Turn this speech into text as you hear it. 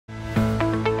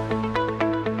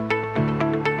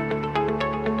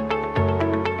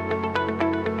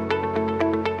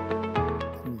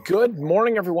Good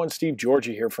morning, everyone. Steve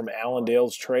Georgie here from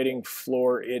Allendale's Trading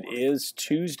Floor. It is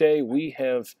Tuesday. We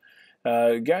have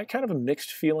got kind of a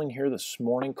mixed feeling here this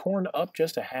morning. Corn up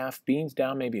just a half, beans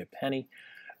down maybe a penny.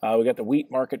 We got the wheat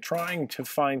market trying to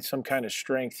find some kind of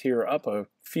strength here, up a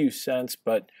few cents,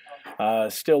 but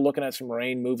still looking at some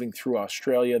rain moving through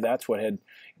Australia. That's what had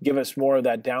give us more of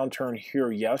that downturn here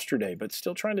yesterday, but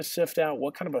still trying to sift out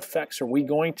what kind of effects are we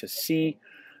going to see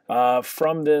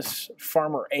from this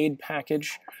farmer aid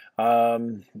package.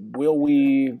 Will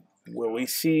we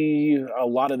see a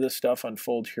lot of this stuff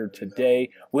unfold here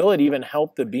today? Will it even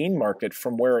help the bean market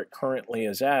from where it currently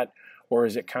is at, or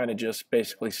is it kind of just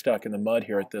basically stuck in the mud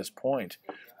here at this point?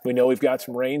 We know we've got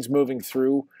some rains moving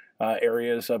through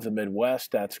areas of the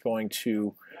Midwest. That's going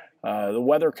to the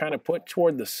weather kind of put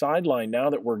toward the sideline now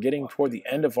that we're getting toward the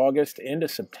end of August into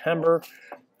September.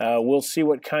 We'll see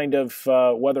what kind of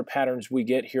weather patterns we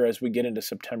get here as we get into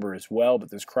September as well, but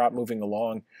this crop moving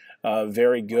along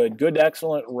very good. Good to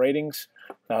excellent ratings,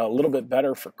 a little bit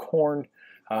better for corn,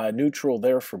 neutral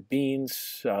there for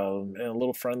beans, and a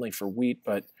little friendly for wheat,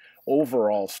 but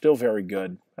overall still very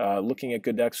good. Looking at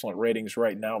good to excellent ratings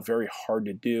right now, very hard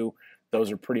to do.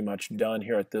 Those are pretty much done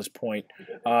here at this point.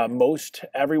 Most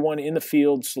everyone in the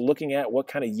fields looking at what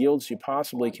kind of yields you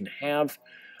possibly can have.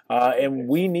 And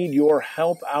we need your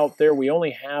help out there. We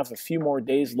only have a few more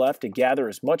days left to gather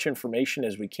as much information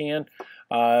as we can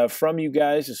from you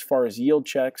guys as far as yield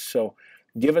checks. So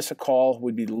give us a call.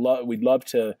 We'd love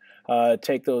to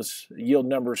take those yield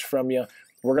numbers from you.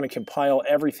 We're going to compile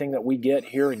everything that we get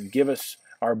here and give us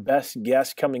our best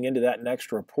guess coming into that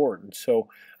next report. And so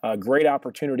great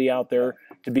opportunity out there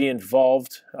to be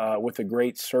involved with a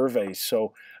great survey.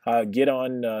 So get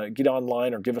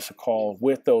online or give us a call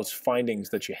with those findings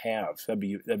that you have.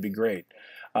 That'd be great.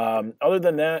 Other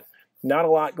than that, not a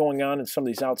lot going on in some of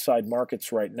these outside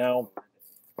markets right now.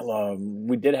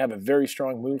 We did have a very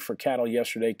strong move for cattle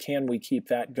yesterday. Can we keep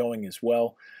that going as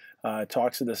well?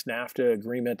 Talks of this NAFTA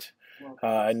agreement,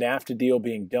 a NAFTA deal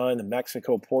being done. The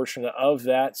Mexico portion of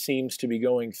that seems to be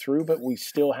going through, but we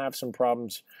still have some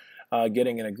problems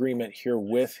getting an agreement here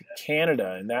with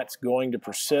Canada, and that's going to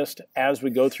persist as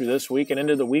we go through this week and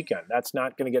into the weekend. That's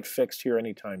not going to get fixed here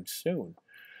anytime soon.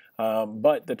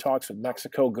 But the talks with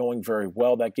Mexico going very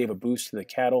well. That gave a boost to the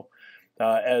cattle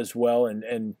as well,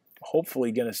 and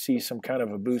hopefully going to see some kind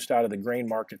of a boost out of the grain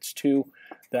markets too.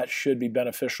 That should be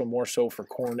beneficial more so for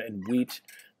corn and wheat,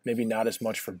 maybe not as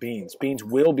much for beans. Beans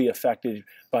will be affected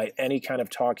by any kind of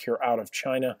talk here out of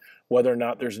China, whether or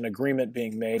not there's an agreement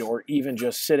being made or even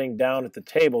just sitting down at the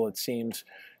table, it seems,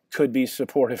 could be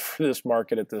supportive for this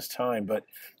market at this time, but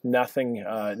nothing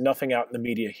out in the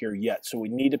media here yet. So we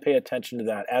need to pay attention to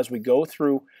that as we go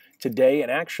through today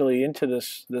and actually into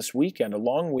this weekend, a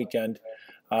long weekend.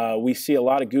 We see a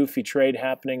lot of goofy trade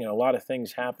happening and a lot of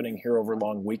things happening here over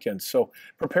long weekends. So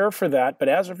prepare for that. But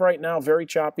as of right now, very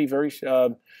choppy, very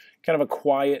kind of a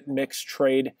quiet mixed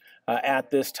trade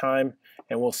at this time.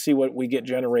 And we'll see what we get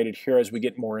generated here as we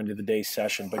get more into the day's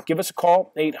session. But give us a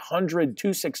call,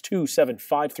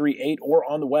 800-262-7538, or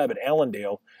on the web at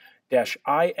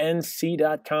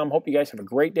allendale-inc.com. Hope you guys have a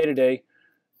great day today.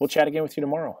 We'll chat again with you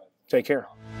tomorrow. Take care.